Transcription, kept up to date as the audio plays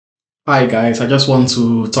Hi guys, I just want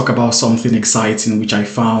to talk about something exciting which I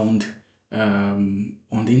found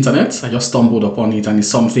on the internet. I just stumbled upon it, and it's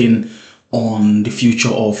something on the future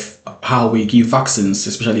of how we give vaccines,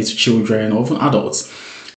 especially to children or even adults.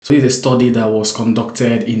 So it's a study that was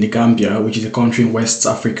conducted in the Gambia, which is a country in West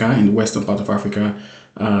Africa, in the western part of Africa.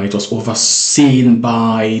 It was overseen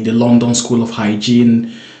by the London School of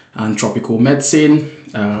Hygiene and Tropical Medicine,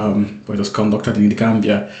 but it was conducted in the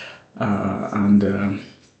Gambia, and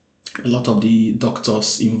a lot of the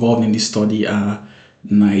doctors involved in this study are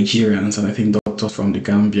Nigerians, and I think doctors from the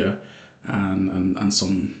Gambia and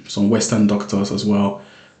some Western doctors as well,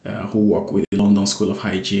 who work with the London School of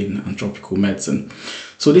Hygiene and Tropical Medicine.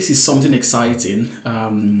 So this is something exciting.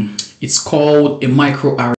 It's called a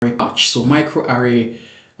microarray patch. So microarray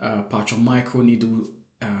patch or microneedle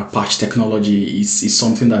patch technology is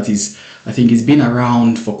something that is, I think, it's been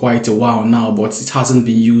around for quite a while now, but it hasn't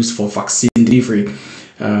been used for vaccine delivery.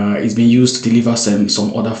 It's been used to deliver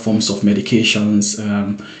some other forms of medications,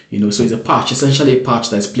 so it's a patch, essentially a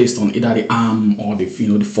patch that's placed on either the arm or the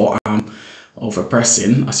forearm of a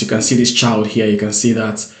person. As you can see, this child here, you can see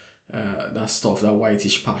that that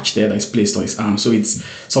whitish patch there that is placed on his arm. So it's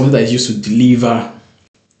something that is used to deliver,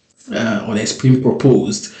 or that's been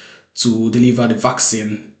proposed to deliver the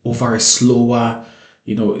vaccine over a slower,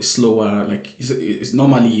 like it's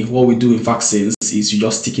normally what we do in vaccines is you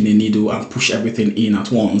just stick in a needle and push everything in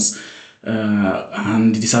at once.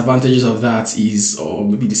 And the disadvantages of that is, or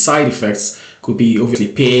maybe the side effects could be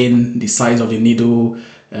obviously pain, the size of the needle,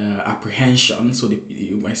 apprehension. So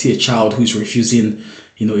you might see a child who's refusing,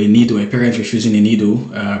 a needle, a parent refusing a needle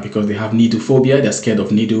because they have needle phobia, they're scared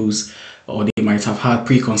of needles, or they might have had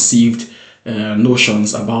preconceived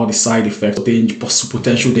notions about the side effects or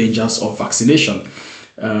potential dangers of vaccination.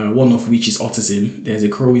 One of which is autism. There's a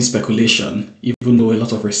growing speculation, even though a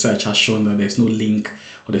lot of research has shown that there's no link,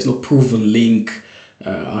 or there's no proven link.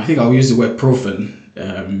 I think I'll use the word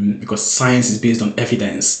proven because science is based on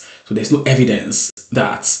evidence. So there's no evidence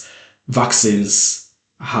that vaccines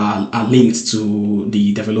are linked to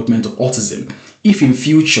the development of autism. If in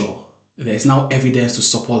future there's now evidence to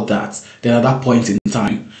support that, then at that point in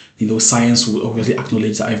time, science will obviously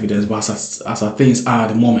acknowledge that evidence. But as our things are at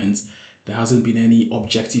the moment, there hasn't been any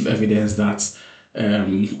objective evidence that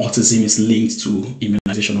autism is linked to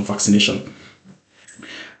immunization or vaccination.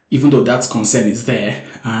 Even though that concern is there,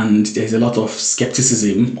 and there's a lot of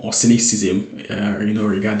skepticism or cynicism,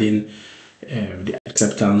 regarding the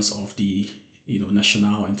acceptance of the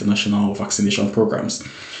national, international vaccination programs.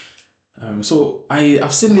 So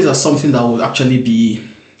I've seen this as something that would actually be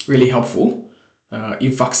really helpful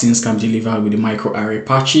if vaccines can be delivered with the microarray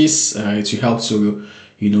patches. It will help to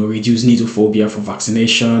reduce needle phobia for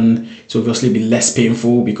vaccination. It will obviously be less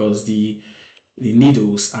painful because the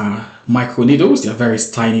needles are micro needles. They're very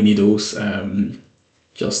tiny needles. They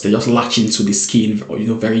just latch into the skin,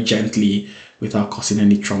 very gently without causing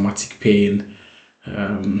any traumatic pain.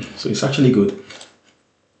 So it's actually good.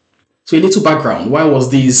 So a little background. Why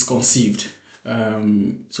was this conceived?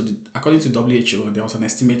 According to WHO, there was an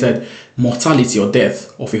estimated mortality or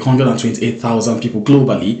death of 128,000 people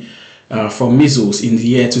globally from measles in the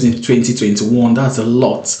year 2021. That's a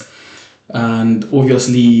lot, and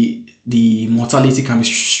obviously the mortality can be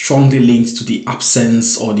strongly linked to the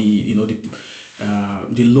absence or the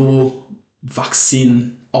low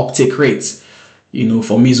vaccine uptake rate,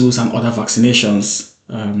 for measles and other vaccinations.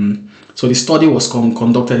 So the study was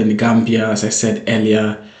conducted in the Gambia, as I said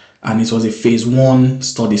earlier, and it was a phase 1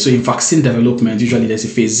 study. So in vaccine development, usually there's a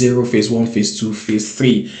phase 0, phase 1, phase 2, phase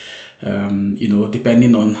 3.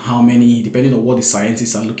 Depending on what the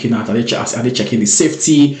scientists are looking at. Are they checking the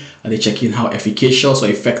safety? Are they checking how efficacious or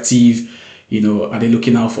effective? Are they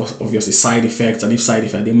looking out for obviously side effects? And if side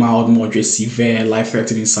effects, are they mild, moderate, severe,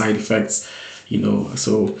 life-threatening side effects?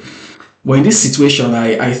 So well, in this situation,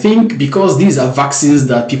 I think because these are vaccines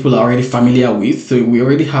that people are already familiar with, so we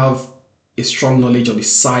already have a strong knowledge of the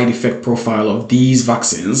side effect profile of these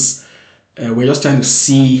vaccines. We're just trying to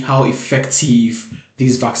see how effective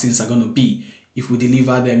these vaccines are going to be if we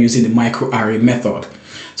deliver them using the microarray method.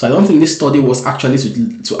 So I don't think this study was actually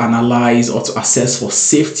to analyze or to assess for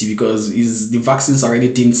safety, because the vaccines are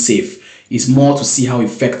already deemed safe. It's more to see how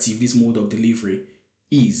effective this mode of delivery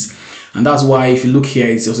is. And that's why if you look here,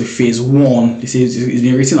 it was a phase 1. It's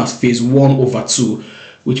been written as phase 1/2,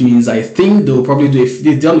 which means I think they'll probably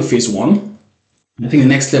they've done the phase 1. I think the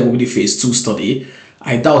next step will be the phase 2 study.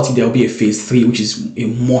 I doubt if there will be a phase 3, which is a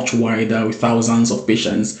much wider with thousands of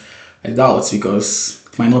patients. I doubt, because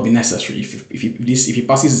it might not be necessary. If he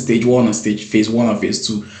passes stage 1 and phase 1 and phase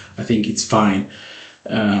 2, I think it's fine.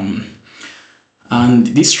 And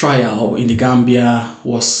this trial in the Gambia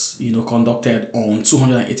was, conducted on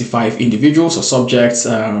 285 individuals or subjects,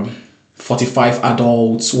 45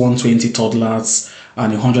 adults, 120 toddlers,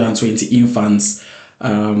 and 120 infants.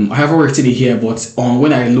 I haven't written it here, but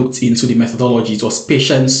when I looked into the methodology, it was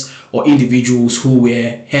patients or individuals who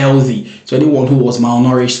were healthy. So anyone who was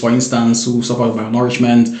malnourished, for instance, who suffered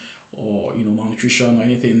malnourishment or malnutrition or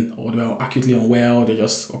anything, or they were acutely unwell,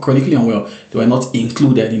 or chronically unwell, they were not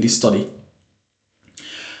included in this study.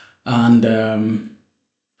 And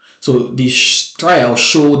so this trial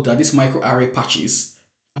showed that these microarray patches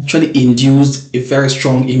actually induced a very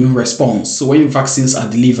strong immune response. So when vaccines are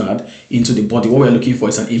delivered into the body, what we're looking for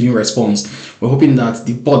is an immune response. We're hoping that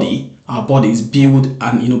our bodies build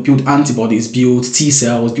antibodies, build T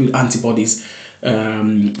cells, build antibodies,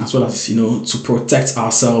 as well as to protect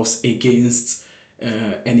ourselves against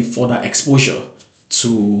any further exposure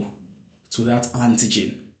to that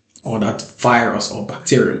antigen or that virus or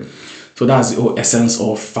bacterium. So that's the whole essence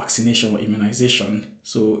of vaccination or immunization.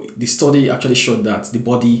 So the study actually showed that the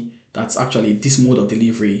body, that's actually this mode of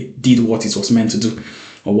delivery, did what it was meant to do,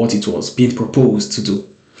 or what it was being proposed to do.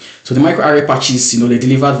 So the microarray patches, they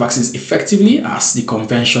delivered vaccines effectively as the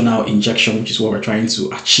conventional injection, which is what we're trying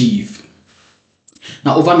to achieve.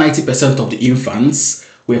 Now, over 90% of the infants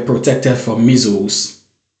were protected from measles,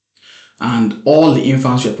 and all the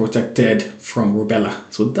infants were protected from rubella.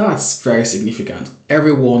 So that's very significant.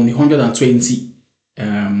 Everyone, 120,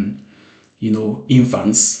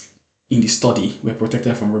 infants in the study were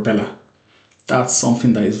protected from rubella. That's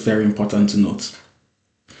something that is very important to note.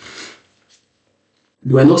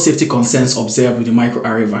 There were no safety concerns observed with the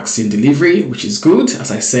microarray vaccine delivery, which is good.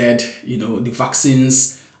 As I said, the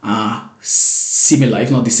vaccines are similar,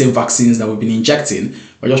 if not the same vaccines that we've been injecting.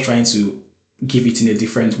 We're just trying to give it in a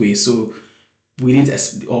different way. So we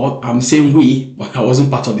didn't, or I'm saying we, but I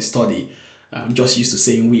wasn't part of the study. I'm just used to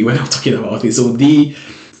saying we when I'm talking about it. So the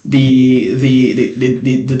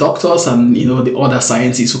doctors and the other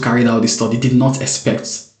scientists who carried out the study did not expect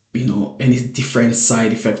any different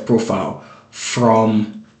side effect profile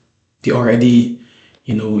from the already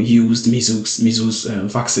used measles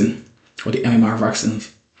vaccine or the MMR vaccine.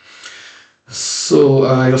 So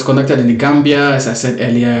it was conducted in the Gambia, as I said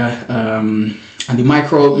earlier, and the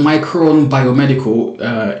Micron Biomedical,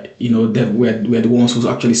 they were the ones who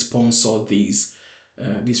actually sponsored this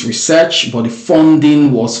research, but the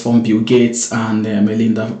funding was from Bill Gates and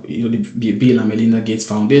Melinda, the Bill and Melinda Gates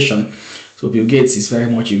Foundation. So Bill Gates is very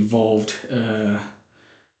much involved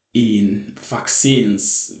in vaccine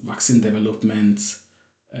development,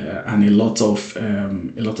 and a lot of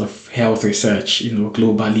health research,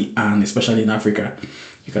 globally and especially in Africa.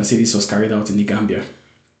 You can see this was carried out in the Gambia.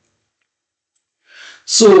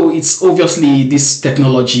 So it's obviously this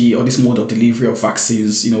technology or this mode of delivery of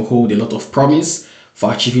vaccines, hold a lot of promise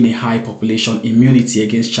for achieving a high population immunity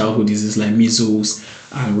against childhood diseases like measles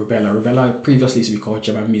and rubella. Rubella previously used to be called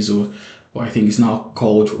German measles, but I think it's now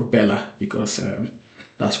called rubella because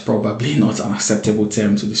that's probably not an acceptable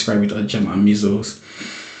term to describe it as German measles.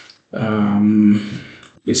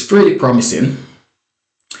 It's pretty promising.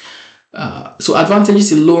 So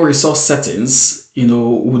advantages in low resource settings,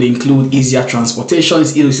 would include easier transportation.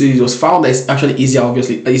 It was found that it's actually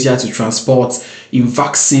easier to transport. In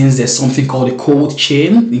vaccines, there's something called a cold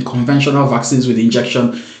chain. In conventional vaccines with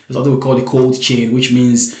injection, there's something we call the cold chain, which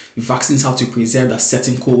means vaccines have to preserve at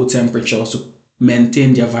certain cold temperatures to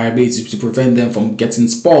maintain their viability, to prevent them from getting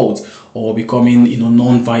spoiled or becoming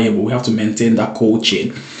non-viable. We have to maintain that cold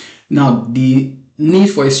chain. Now, the need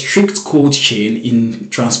for a strict cold chain in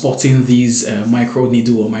transporting these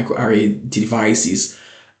microneedle or microarray devices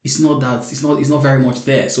it's not very much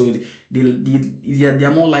there. So they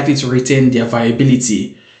are more likely to retain their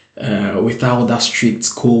viability without that strict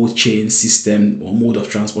cold chain system or mode of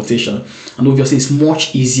transportation. And obviously it's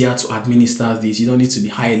much easier to administer this. You don't need to be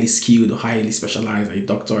highly skilled or highly specialized, like a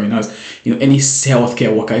doctor or nurse. Any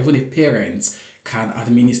healthcare worker, even a parent, can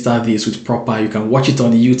administer this with proper. You can watch it on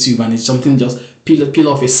the YouTube, and it's something just peel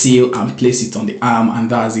off a seal and place it on the arm, and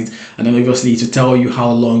that's it. And then obviously to tell you how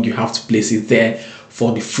long you have to place it there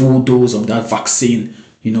for the full dose of that vaccine,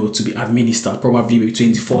 to be administered, probably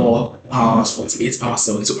between 24 hours, 48 hours,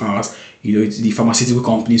 72 hours. The pharmaceutical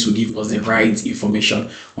companies will give us the right information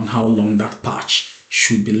on how long that patch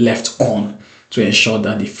should be left on to ensure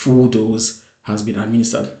that the full dose has been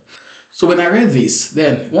administered. So when I read this,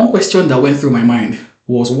 then one question that went through my mind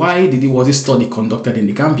was, was this study conducted in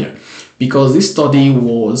the Gambia? Because this study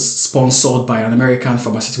was sponsored by an American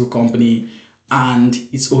pharmaceutical company, and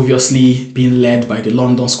it's obviously being led by the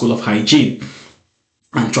London School of Hygiene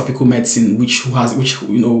and Tropical Medicine, who has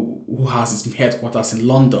its headquarters in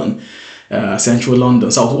London. central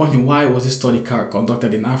London. So I was wondering, why was this study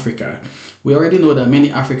conducted in Africa? We already know that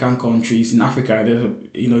many African countries, in Africa,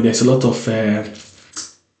 there's a lot of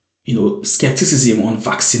skepticism on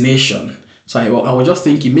vaccination. So I was just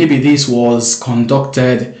thinking maybe this was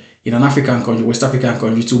conducted in an African country, West African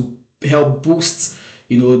country, to help boost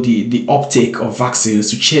the uptake of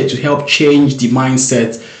vaccines, to help change the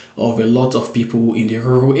mindset of a lot of people in the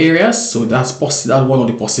rural areas. So that's one of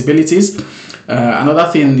the possibilities.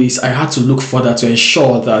 Another thing is I had to look further to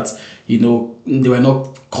ensure that they were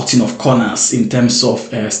not cutting off corners in terms of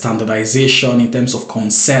standardization, in terms of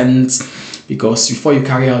consent, because before you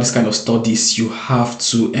carry out this kind of studies, you have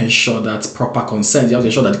to ensure that proper consent. You have to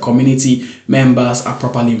ensure that the community members are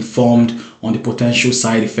properly informed on the potential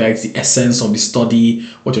side effects, the essence of the study,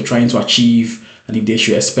 what you're trying to achieve, and if they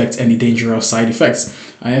should expect any dangerous side effects.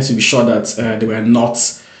 I have to be sure that they were not,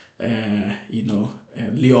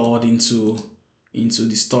 lured into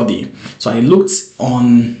the study. So I looked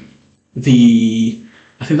on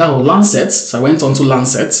I think that was Lancet. So I went on to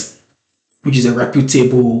Lancet, which is a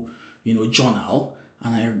reputable, journal,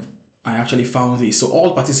 and I actually found this. So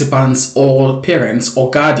all participants, all parents or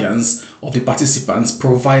guardians of the participants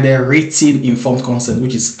provided written informed consent,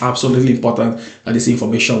 which is absolutely important that this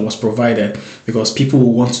information was provided, because people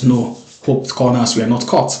will want to know what corners were not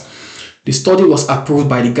cut. The study was approved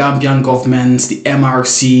by the Gambian government, the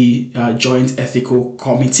MRC Joint Ethical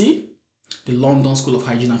Committee, the London School of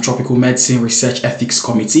Hygiene and Tropical Medicine Research Ethics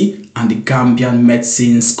Committee, and the Gambian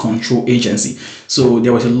Medicines Control Agency. So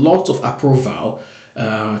there was a lot of approval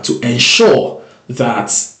to ensure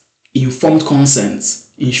that informed consent,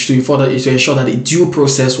 to ensure that the due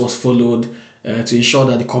process was followed, to ensure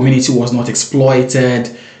that the community was not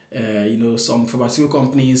exploited. Some pharmaceutical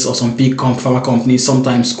companies or some big pharma companies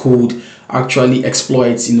sometimes could actually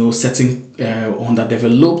exploit, certain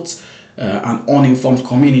underdeveloped and uninformed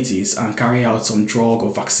communities and carry out some drug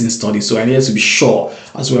or vaccine studies. So I needed to be sure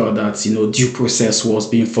as well that due process was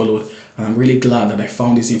being followed, and I'm really glad that I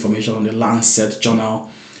found this information on the Lancet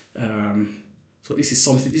journal. So this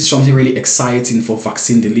is something really exciting for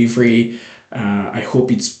vaccine delivery. I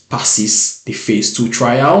hope it passes the phase 2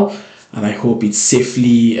 trial, and I hope it's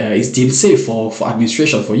safely is deemed safe for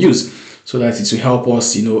administration, for use, so that it will help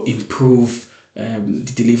us improve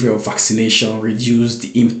the delivery of vaccination, reduce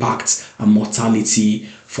the impact and mortality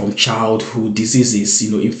from childhood diseases,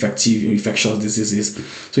 infectious diseases.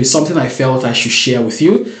 So it's something I felt I should share with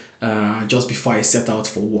you just before I set out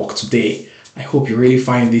for work today. I hope you really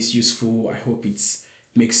find this useful. I hope it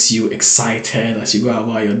makes you excited as you go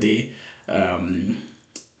about your day.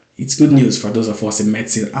 It's good news for those of us in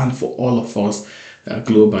medicine and for all of us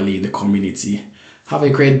globally in the community. Have a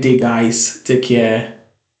great day, guys. Take care.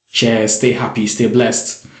 Cheers. Stay happy. Stay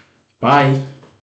blessed. Bye.